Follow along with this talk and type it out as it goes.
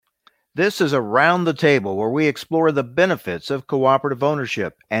This is Around the Table, where we explore the benefits of cooperative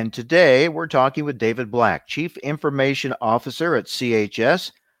ownership. And today we're talking with David Black, Chief Information Officer at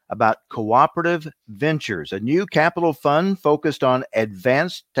CHS, about cooperative ventures, a new capital fund focused on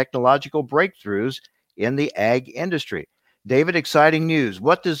advanced technological breakthroughs in the ag industry. David, exciting news.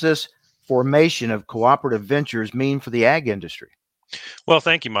 What does this formation of cooperative ventures mean for the ag industry? Well,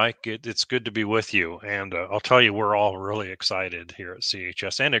 thank you, Mike. It's good to be with you. And I'll tell you, we're all really excited here at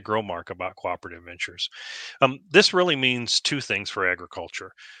CHS and at GROWMARK about cooperative ventures. This really means two things for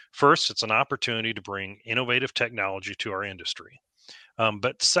agriculture. First, it's an opportunity to bring innovative technology to our industry.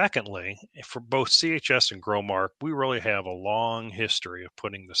 But secondly, for both CHS and GrowMark, we really have a long history of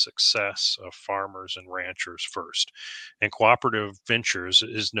putting the success of farmers and ranchers first. And cooperative ventures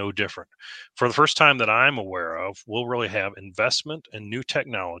is no different. For the first time that I'm aware of, we'll really have investment in new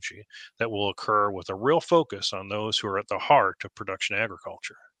technology that will occur with a real focus on those who are at the heart of production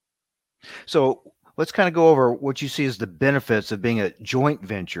agriculture. So let's kind of go over what you see as the benefits of being a joint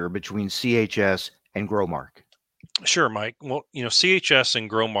venture between CHS and GrowMark. Sure, Mike. Well, CHS and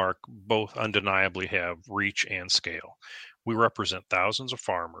GrowMark both undeniably have reach and scale. We represent thousands of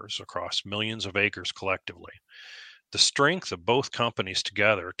farmers across millions of acres collectively. The strength of both companies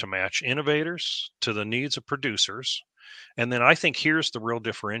together to match innovators to the needs of producers. And then I think here's the real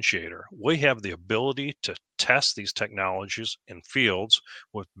differentiator. We have the ability to test these technologies in fields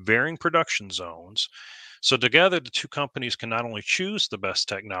with varying production zones. So together, the two companies can not only choose the best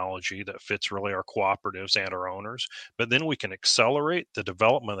technology that fits really our cooperatives and our owners, but then we can accelerate the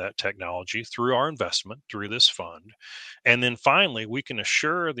development of that technology through our investment, through this fund. And then finally, we can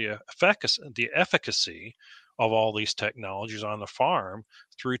assure the efficacy of all these technologies on the farm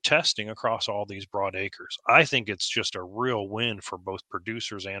through testing across all these broad acres. I think it's just a real win for both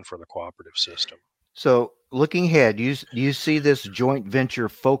producers and for the cooperative system. So, looking ahead, do you see this joint venture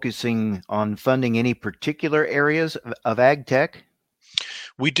focusing on funding any particular areas of ag tech?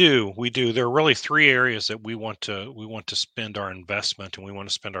 We do. There are really three areas that we want to spend our investment and we want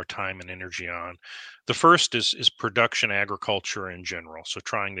to spend our time and energy on. The first is production agriculture in general. So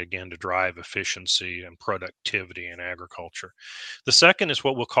trying to, again, to drive efficiency and productivity in agriculture. The second is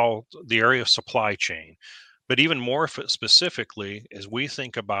what we'll call the area of supply chain. But even more specifically, as we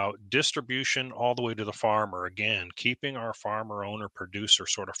think about distribution all the way to the farmer, again, keeping our farmer owner producer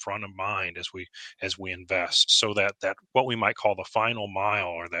sort of front of mind as we invest, so that what we might call the final mile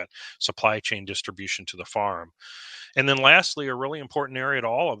or that supply chain distribution to the farm. And then lastly, a really important area to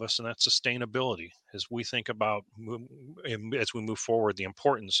all of us, and that's sustainability. As we think about, as we move forward, the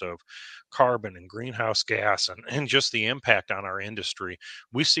importance of carbon and greenhouse gas and just the impact on our industry,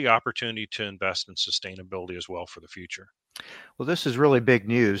 we see opportunity to invest in sustainability as well for the future. Well, this is really big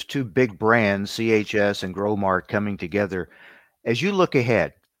news. Two big brands, CHS and GrowMark, coming together. As you look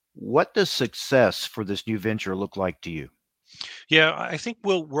ahead, what does success for this new venture look like to you? Yeah, I think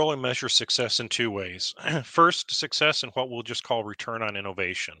we'll really measure success in two ways. First, success in what we'll just call return on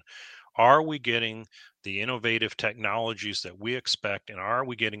innovation. Are we getting the innovative technologies that we expect, and are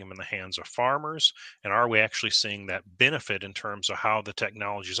we getting them in the hands of farmers? And are we actually seeing that benefit in terms of how the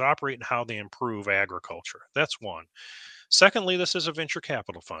technologies operate and how they improve agriculture? That's one. Secondly, this is a venture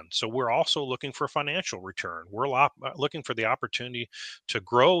capital fund. So we're also looking for financial return. We're looking for the opportunity to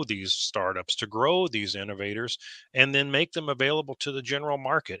grow these startups, to grow these innovators, and then make them available to the general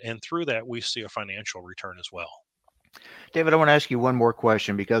market. And through that, we see a financial return as well. David, I want to ask you one more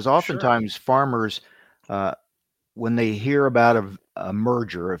question because Sure. oftentimes farmers, uh, when they hear about a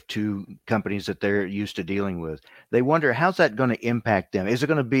merger of two companies that they're used to dealing with, they wonder how's that going to impact them? Is it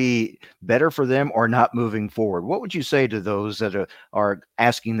going to be better for them or not moving forward? What would you say to those that are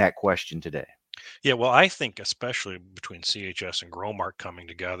asking that question today? Yeah, well, I think especially between CHS and GrowMark coming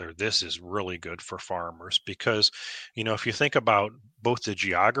together, this is really good for farmers because, if you think about both the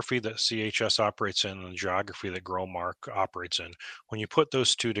geography that CHS operates in and the geography that GrowMark operates in, when you put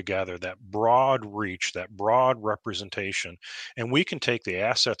those two together, that broad reach, that broad representation, and we can take the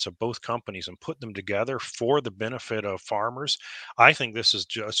assets of both companies and put them together for the benefit of farmers. I think this is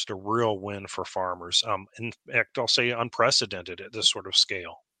just a real win for farmers. In fact, I'll say unprecedented at this sort of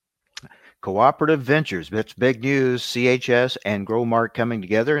scale. Cooperative Ventures. That's big news. CHS and GrowMark coming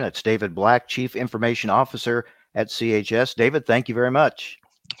together. And that's David Black, Chief Information Officer at CHS. David, thank you very much.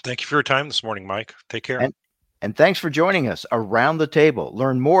 Thank you for your time this morning, Mike. Take care. And and thanks for joining us around the table.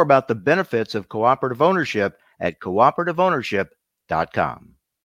 Learn more about the benefits of cooperative ownership at cooperativeownership.com.